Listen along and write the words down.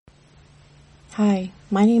Hi,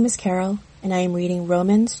 my name is Carol, and I am reading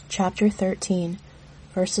Romans chapter 13,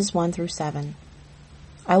 verses 1 through 7.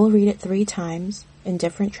 I will read it 3 times in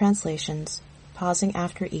different translations, pausing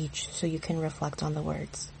after each so you can reflect on the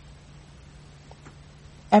words.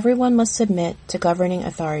 Everyone must submit to governing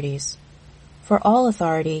authorities, for all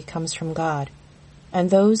authority comes from God, and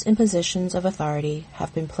those in positions of authority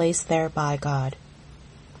have been placed there by God.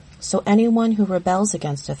 So anyone who rebels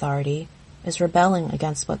against authority is rebelling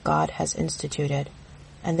against what God has instituted,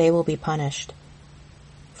 and they will be punished.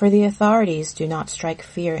 For the authorities do not strike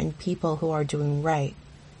fear in people who are doing right,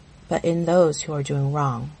 but in those who are doing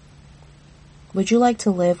wrong. Would you like to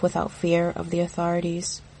live without fear of the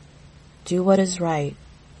authorities? Do what is right,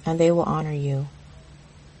 and they will honor you.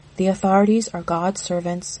 The authorities are God's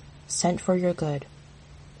servants sent for your good.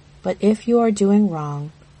 But if you are doing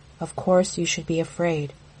wrong, of course you should be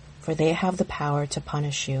afraid, for they have the power to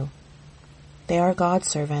punish you. They are God's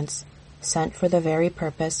servants, sent for the very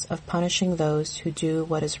purpose of punishing those who do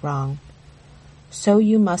what is wrong. So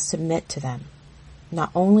you must submit to them,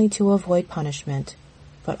 not only to avoid punishment,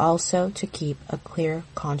 but also to keep a clear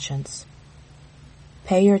conscience.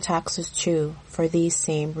 Pay your taxes too for these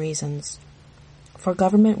same reasons, for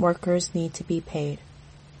government workers need to be paid.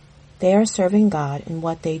 They are serving God in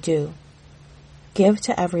what they do. Give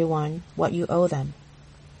to everyone what you owe them.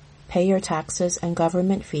 Pay your taxes and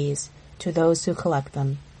government fees to those who collect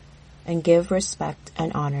them, and give respect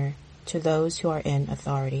and honor to those who are in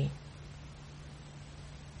authority.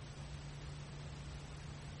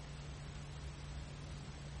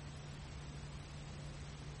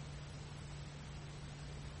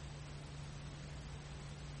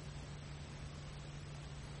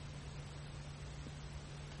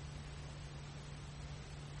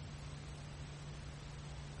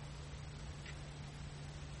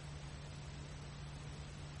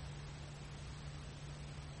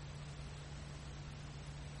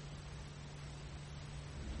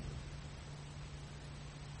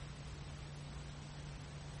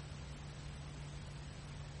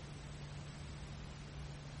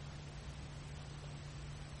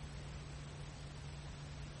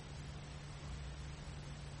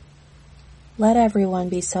 Let everyone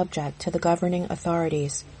be subject to the governing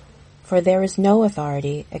authorities, for there is no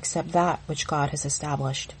authority except that which God has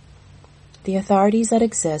established. The authorities that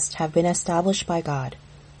exist have been established by God.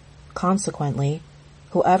 Consequently,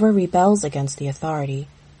 whoever rebels against the authority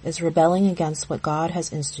is rebelling against what God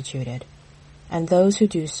has instituted, and those who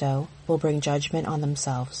do so will bring judgment on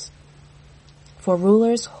themselves. For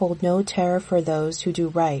rulers hold no terror for those who do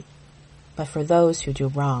right, but for those who do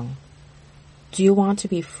wrong. Do you want to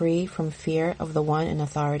be free from fear of the one in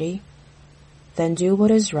authority? Then do what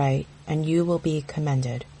is right, and you will be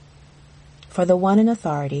commended. For the one in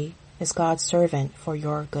authority is God's servant for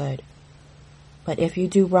your good. But if you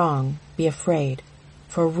do wrong, be afraid,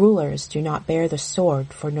 for rulers do not bear the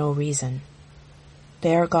sword for no reason.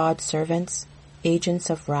 They are God's servants, agents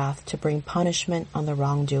of wrath to bring punishment on the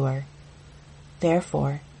wrongdoer.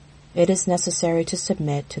 Therefore, it is necessary to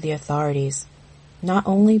submit to the authorities, not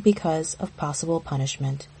only because of possible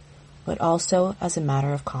punishment, but also as a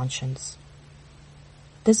matter of conscience.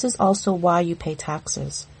 This is also why you pay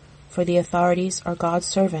taxes, for the authorities are God's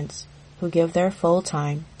servants who give their full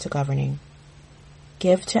time to governing.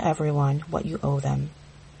 Give to everyone what you owe them.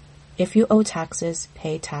 If you owe taxes,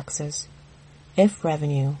 pay taxes. If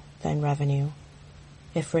revenue, then revenue.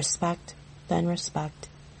 If respect, then respect.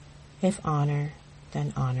 If honor,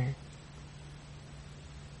 then honor.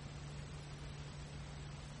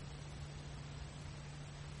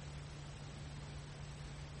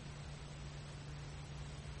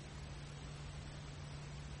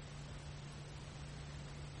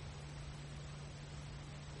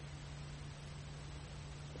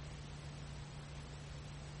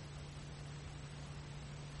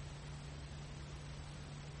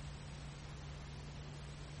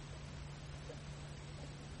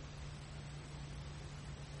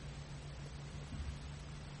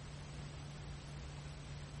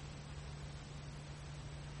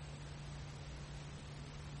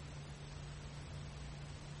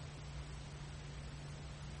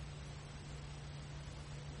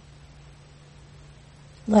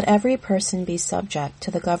 Let every person be subject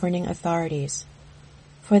to the governing authorities,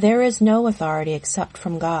 for there is no authority except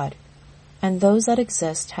from God, and those that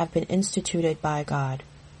exist have been instituted by God.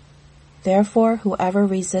 Therefore, whoever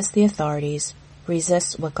resists the authorities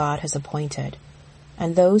resists what God has appointed,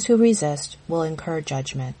 and those who resist will incur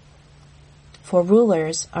judgment. For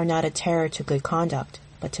rulers are not a terror to good conduct,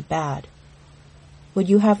 but to bad. Would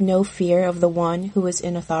you have no fear of the one who is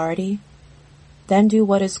in authority? Then do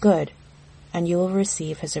what is good, and you will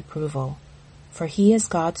receive his approval. for he is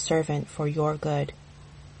God's servant for your good.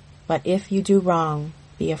 But if you do wrong,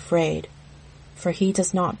 be afraid, for he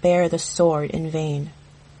does not bear the sword in vain.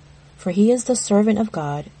 For he is the servant of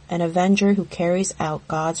God, an avenger who carries out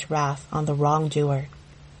God's wrath on the wrongdoer.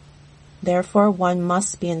 Therefore one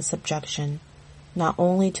must be in subjection, not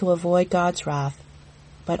only to avoid God's wrath,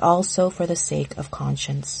 but also for the sake of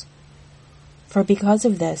conscience. For because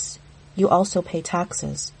of this, you also pay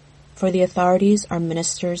taxes, for the authorities are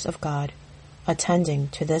ministers of God, attending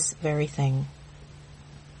to this very thing.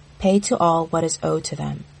 Pay to all what is owed to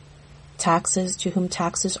them, taxes to whom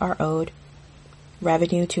taxes are owed,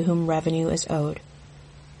 revenue to whom revenue is owed,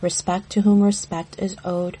 respect to whom respect is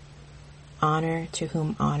owed, honor to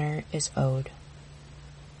whom honor is owed.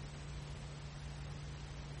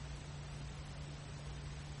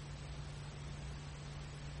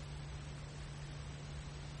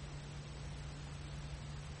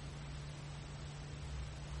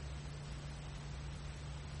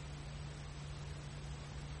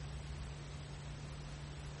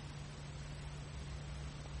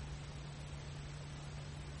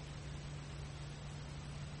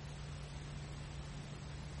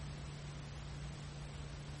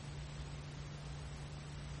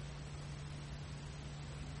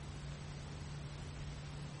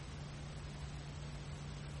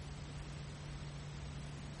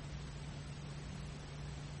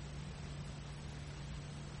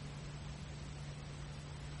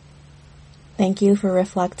 Thank you for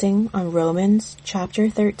reflecting on Romans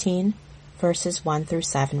chapter 13, verses 1 through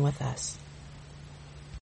 7 with us.